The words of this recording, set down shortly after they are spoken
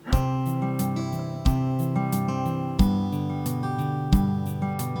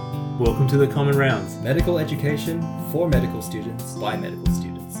Welcome to the Common Rounds. Medical education for medical students by medical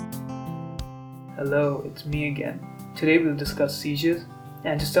students. Hello, it's me again. Today we'll discuss seizures,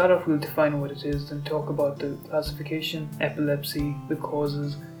 and to start off we'll define what it is, then talk about the classification, epilepsy, the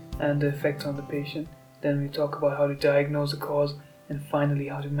causes, and the effects on the patient. Then we'll talk about how to diagnose the cause, and finally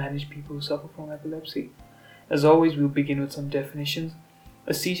how to manage people who suffer from epilepsy. As always, we'll begin with some definitions.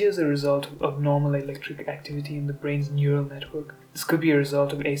 A seizure is a result of abnormal electric activity in the brain's neural network. This could be a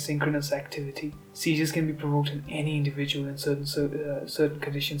result of asynchronous activity. Seizures can be provoked in any individual in certain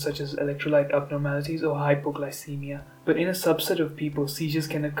conditions such as electrolyte abnormalities or hypoglycemia. But in a subset of people, seizures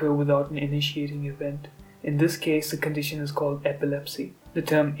can occur without an initiating event. In this case, the condition is called epilepsy. The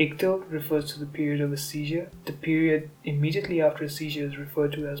term ictal refers to the period of a seizure. The period immediately after a seizure is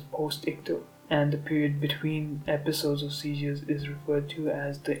referred to as post-ictal, and the period between episodes of seizures is referred to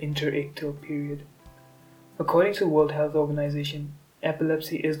as the interictal period. According to the World Health Organization,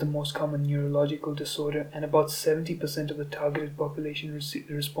 epilepsy is the most common neurological disorder, and about 70% of the targeted population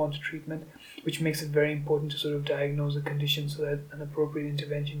respond to treatment, which makes it very important to sort of diagnose the condition so that an appropriate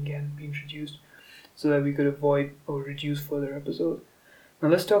intervention can be introduced so that we could avoid or reduce further episodes. Now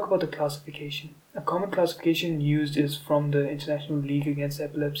let's talk about the classification. A common classification used is from the International League Against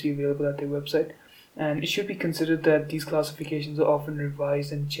Epilepsy, available at their website, and it should be considered that these classifications are often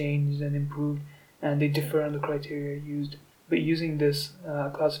revised and changed and improved, and they differ on the criteria used. But using this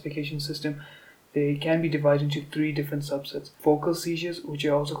classification system, they can be divided into three different subsets. Focal seizures, which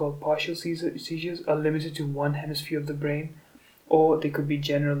are also called partial seizures, are limited to one hemisphere of the brain, or they could be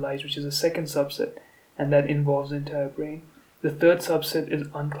generalized, which is a second subset, and that involves the entire brain. The third subset is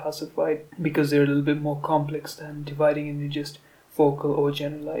unclassified because they're a little bit more complex than dividing into just focal or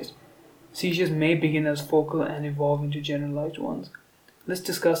generalized. Seizures may begin as focal and evolve into generalized ones. Let's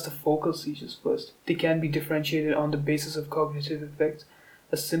discuss the focal seizures first. They can be differentiated on the basis of cognitive effects.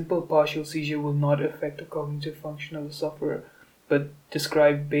 A simple partial seizure will not affect the cognitive function of the sufferer, but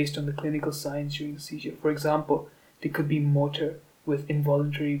described based on the clinical signs during the seizure. For example, they could be motor, with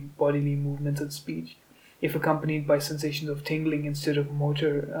involuntary bodily movements and speech. If accompanied by sensations of tingling instead of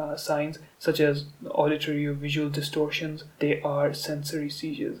motor signs, such as auditory or visual distortions, they are sensory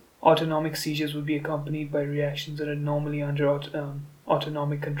seizures. Autonomic seizures would be accompanied by reactions that are normally under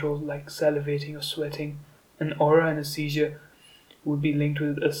autonomic control, like salivating or sweating. An aura in a seizure would be linked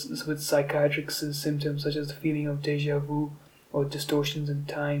with psychiatric symptoms such as the feeling of déjà vu, or distortions in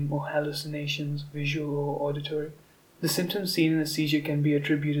time, or hallucinations, visual or auditory. The symptoms seen in a seizure can be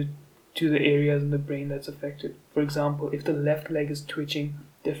attributed to the areas in the brain that's affected. For example, if the left leg is twitching,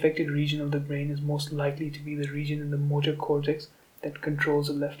 the affected region of the brain is most likely to be the region in the motor cortex that controls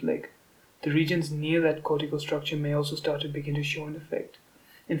the left leg. The regions near that cortical structure may also start to begin to show an effect.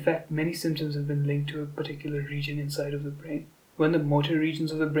 In fact, many symptoms have been linked to a particular region inside of the brain. When the motor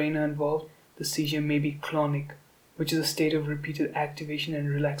regions of the brain are involved, the seizure may be clonic, which is a state of repeated activation and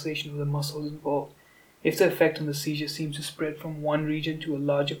relaxation of the muscles involved. If the effect on the seizure seems to spread from one region to a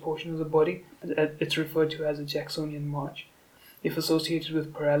larger portion of the body, it's referred to as a Jacksonian march. If associated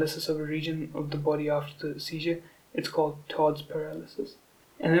with paralysis of a region of the body after the seizure, it's called Todd's paralysis.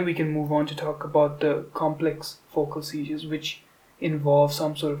 And then we can move on to talk about the complex focal seizures, which involve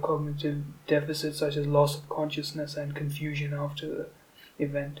some sort of cognitive deficit such as loss of consciousness and confusion after the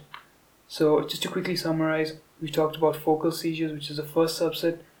event. So just to quickly summarize, we talked about focal seizures, which is the first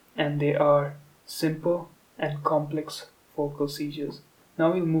subset, and they are simple and complex focal seizures.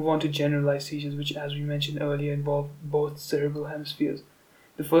 Now we'll move on to generalized seizures, which, as we mentioned earlier, involve both cerebral hemispheres.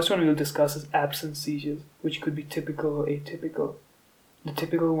 The first one we'll discuss is absence seizures, which could be typical or atypical. The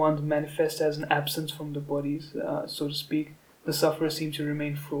typical ones manifest as an absence from the body, so to speak. The sufferer seems to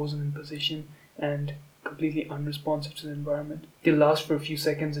remain frozen in position and completely unresponsive to the environment. They last for a few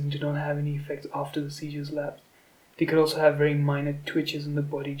seconds and do not have any effects after the seizure's lapsed. They could also have very minor twitches in the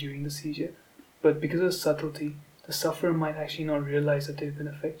body during the seizure, but because of subtlety, the sufferer might actually not realize that they've been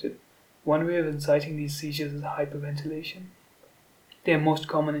affected. One way of inciting these seizures is hyperventilation. They are most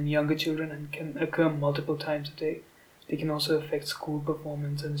common in younger children and can occur multiple times a day. They can also affect school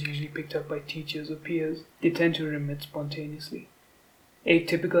performance and is usually picked up by teachers or peers. They tend to remit spontaneously.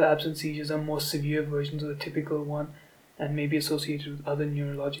 Atypical absence seizures are more severe versions of the typical one and may be associated with other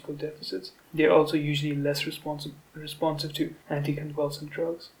neurological deficits. They are also usually less responsive to anticonvulsant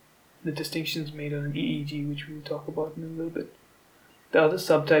drugs. The distinction is made on an EEG, which we will talk about in a little bit. The other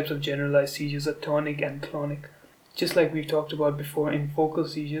subtypes of generalized seizures are tonic and clonic. Just like we've talked about before in focal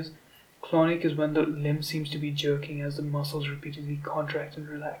seizures, clonic is when the limb seems to be jerking as the muscles repeatedly contract and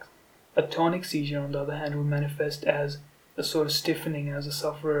relax. A tonic seizure, on the other hand, will manifest as a sort of stiffening as the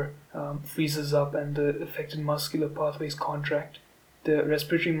sufferer freezes up and the affected muscular pathways contract. The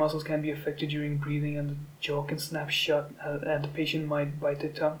respiratory muscles can be affected during breathing, and the jaw can snap shut, and the patient might bite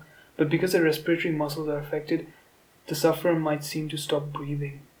their tongue. But because the respiratory muscles are affected, the sufferer might seem to stop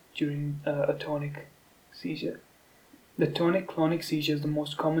breathing during a tonic seizure. The tonic-clonic seizure is the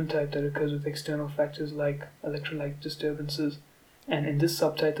most common type that occurs with external factors like electrolyte disturbances, and in this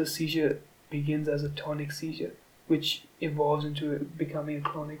subtype the seizure begins as a tonic seizure, which evolves into becoming a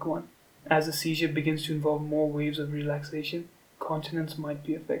clonic one. As the seizure begins to involve more waves of relaxation, continence might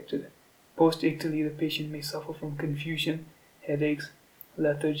be affected. Post-ictally, the patient may suffer from confusion, headaches,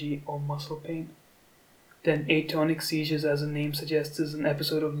 lethargy, or muscle pain. Then atonic seizures, as the name suggests, is an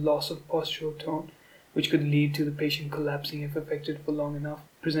episode of loss of postural tone, which could lead to the patient collapsing if affected for long enough,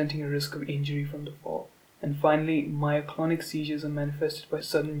 presenting a risk of injury from the fall. And finally, myoclonic seizures are manifested by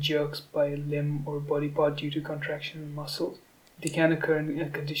sudden jerks by a limb or body part due to contraction in muscles. They can occur in a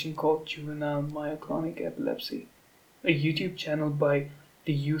condition called juvenile myoclonic epilepsy. A YouTube channel by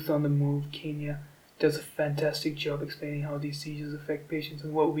the Youth on the Move Kenya does a fantastic job explaining how these seizures affect patients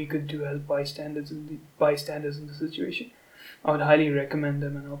and what we could do as bystanders in the situation. I would highly recommend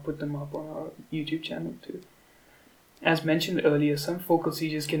them, and I'll put them up on our YouTube channel too. As mentioned earlier, some focal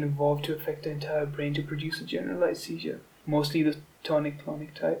seizures can evolve to affect the entire brain to produce a generalized seizure, mostly the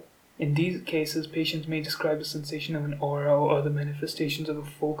tonic-clonic type. In these cases, patients may describe the sensation of an aura or other manifestations of a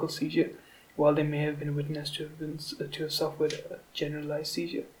focal seizure, while they may have been witnessed to have suffered a generalized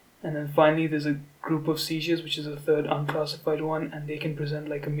seizure. And then finally, there's a group of seizures, which is a third unclassified one, and they can present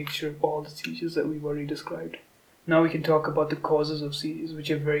like a mixture of all the seizures that we've already described. Now we can talk about the causes of seizures, which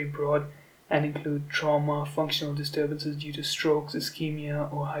are very broad and include trauma, functional disturbances due to strokes,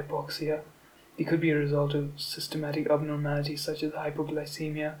 ischemia, or hypoxia. They could be a result of systematic abnormalities such as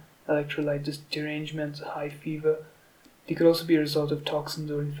hypoglycemia, electrolyte derangements, high fever. They could also be a result of toxins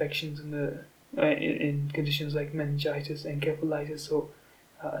or infections in conditions like meningitis, encephalitis, or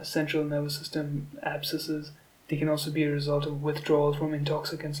central nervous system abscesses. They can also be a result of withdrawal from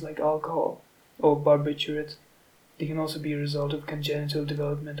intoxicants like alcohol or barbiturates. They can also be a result of congenital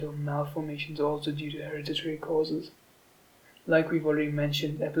developmental malformations, also due to hereditary causes. Like we've already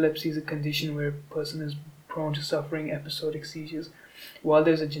mentioned, epilepsy is a condition where a person is prone to suffering episodic seizures. While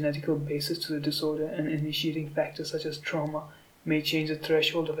there's a genetical basis to the disorder, an initiating factor such as trauma may change the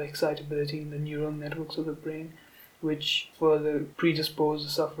threshold of excitability in the neural networks of the brain, which further predispose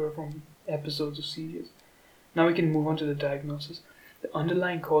the sufferer from episodes of seizures. Now we can move on to the diagnosis. The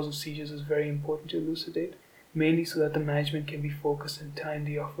underlying cause of seizures is very important to elucidate, mainly so that the management can be focused and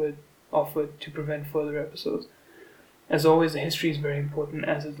timely offered to prevent further episodes. As always, the history is very important,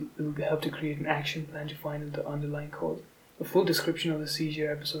 as it will help to create an action plan to find the underlying cause. A full description of the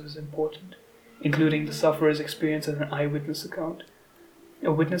seizure episode is important, including the sufferer's experience and an eyewitness account.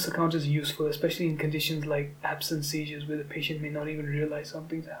 A witness account is useful, especially in conditions like absence seizures where the patient may not even realize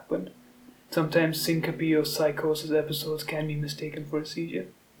something's happened. Sometimes syncope or psychosis episodes can be mistaken for a seizure.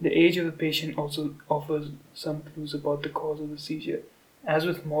 The age of the patient also offers some clues about the cause of the seizure. As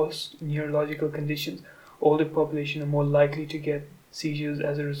with most neurological conditions, older population are more likely to get seizures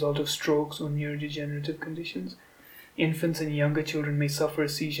as a result of strokes or neurodegenerative conditions. Infants and younger children may suffer a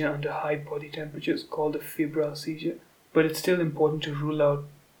seizure under high body temperatures called a febrile seizure, but it's still important to rule out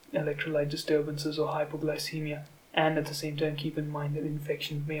electrolyte disturbances or hypoglycemia, and at the same time keep in mind that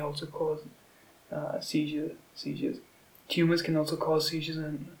infections may also cause seizures. Tumors can also cause seizures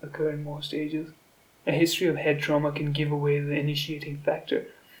and occur in most ages. A history of head trauma can give away the initiating factor,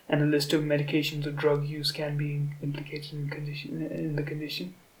 and a list of medications or drug use can be implicated in the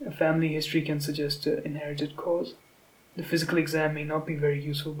condition. A family history can suggest an inherited cause. The physical exam may not be very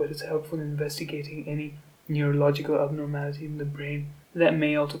useful, but it's helpful in investigating any neurological abnormality in the brain that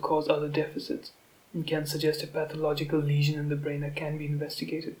may also cause other deficits, and can suggest a pathological lesion in the brain that can be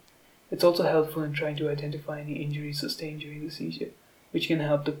investigated. It's also helpful in trying to identify any injuries sustained during the seizure, which can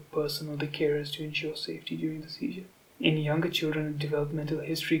help the person or the carers to ensure safety during the seizure. In younger children, a developmental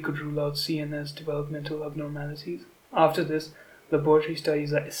history could rule out CNS developmental abnormalities. After this, laboratory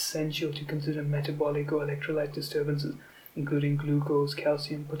studies are essential to consider metabolic or electrolyte disturbances, including glucose,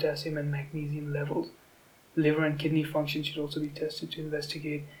 calcium, potassium, and magnesium levels. Liver and kidney function should also be tested to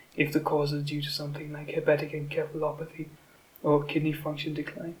investigate if the cause is due to something like hepatic encephalopathy or kidney function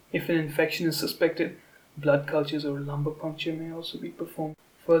decline. If an infection is suspected, blood cultures or lumbar puncture may also be performed.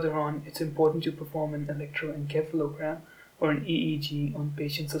 Further on, it's important to perform an electroencephalogram or an EEG on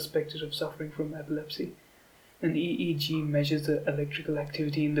patients suspected of suffering from epilepsy. An EEG measures the electrical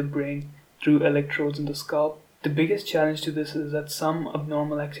activity in the brain through electrodes in the scalp. The biggest challenge to this is that some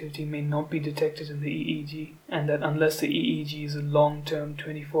abnormal activity may not be detected in the EEG, and that unless the EEG is a long-term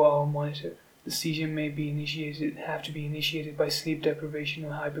 24-hour monitor, the seizure may have to be initiated by sleep deprivation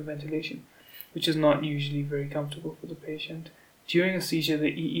or hyperventilation, which is not usually very comfortable for the patient. During a seizure,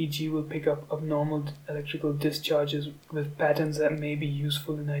 the EEG will pick up abnormal electrical discharges with patterns that may be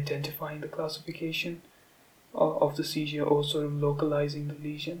useful in identifying the classification of the seizure or sort of localizing the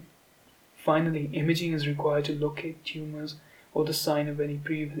lesion. Finally, imaging is required to locate tumors or the sign of any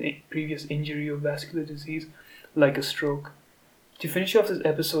previous injury or vascular disease, like a stroke. To finish off this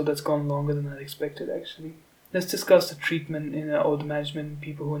episode that's gone longer than I expected actually, let's discuss the treatment or the management in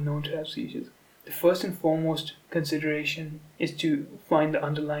people who are known to have seizures. The first and foremost consideration is to find the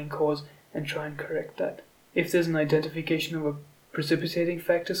underlying cause and try and correct that. If there's an identification of a precipitating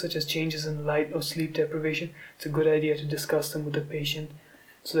factor such as changes in light or sleep deprivation, it's a good idea to discuss them with the patient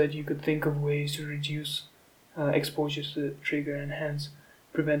so that you could think of ways to reduce exposure to the trigger and hence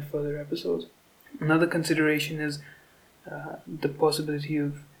prevent further episodes. Another consideration is the possibility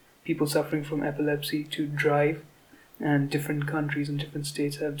of people suffering from epilepsy to drive, and different countries and different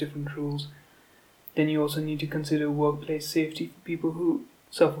states have different rules. Then you also need to consider workplace safety for people who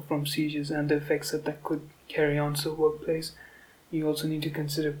suffer from seizures and the effects that could carry on to the workplace. You also need to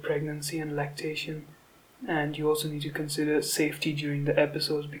consider pregnancy and lactation, and you also need to consider safety during the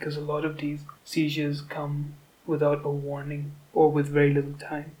episodes because a lot of these seizures come without a warning or with very little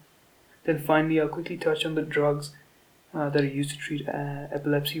time. Then finally, I'll quickly touch on the drugs that are used to treat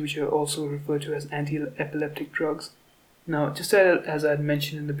epilepsy, which are also referred to as anti-epileptic drugs. Now, just as I had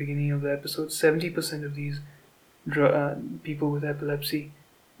mentioned in the beginning of the episode, 70% of these people with epilepsy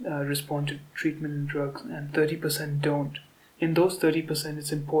respond to treatment and drugs, and 30% don't. In those 30%,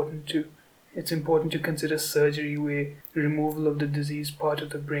 it's important to consider surgery where removal of the diseased part of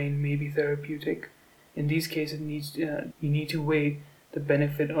the brain may be therapeutic. In these cases, you need to weigh the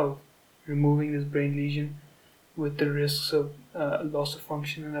benefit of removing this brain lesion with the risks of loss of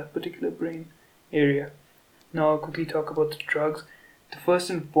function in that particular brain area. Now I'll quickly talk about the drugs. The first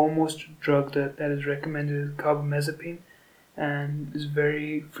and foremost drug that is recommended is carbamazepine, and is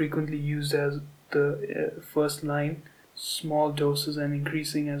very frequently used as the first line, small doses and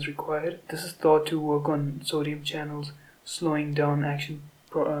increasing as required. This is thought to work on sodium channels, slowing down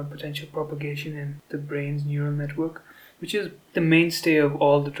potential propagation in the brain's neural network, which is the mainstay of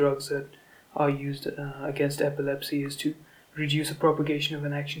all the drugs that are used against epilepsy, is to reduce the propagation of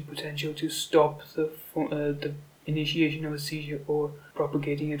an action potential to stop the initiation of a seizure or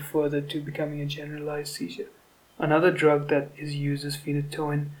propagating it further to becoming a generalized seizure. Another drug that is used is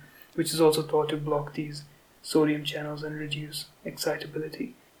phenytoin, which is also thought to block these sodium channels and reduce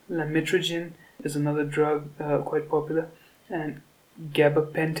excitability. Lamotrigine is another drug quite popular, and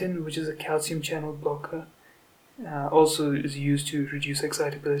gabapentin, which is a calcium channel blocker, also is used to reduce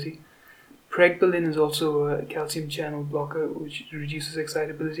excitability. Pregbalin is also a calcium channel blocker which reduces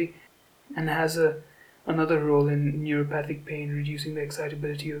excitability and has another role in neuropathic pain, reducing the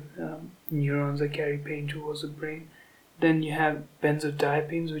excitability of neurons that carry pain towards the brain. Then you have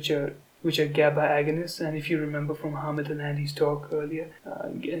benzodiazepines, which are GABA agonists, and if you remember from Hamid and Andy's talk earlier,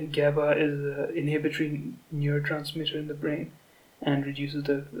 GABA is an inhibitory neurotransmitter in the brain and reduces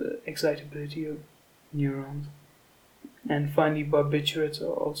the excitability of neurons. And finally, barbiturates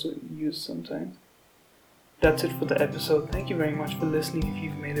are also used sometimes. That's it for the episode. Thank you very much for listening if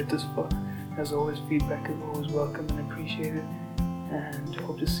you've made it this far. As always, feedback is always welcome and appreciated, and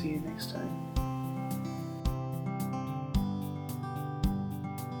hope to see you next time.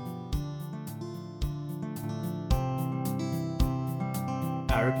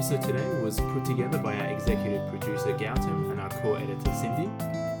 Our episode today was put together by our executive producer Gautam and our core editor Cindy.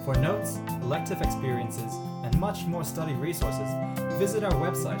 For notes, elective experiences, and much more study resources, visit our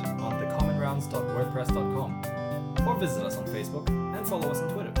website on thecommonrounds.wordpress.com, or visit us on Facebook and follow us on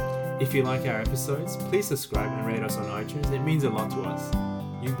Twitter. If you like our episodes, please subscribe and rate us on iTunes. It means a lot to us.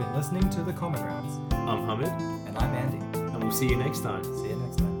 You've been listening to The Common Rounds. I'm Hamid. And I'm Andy. And we'll see you next time. See you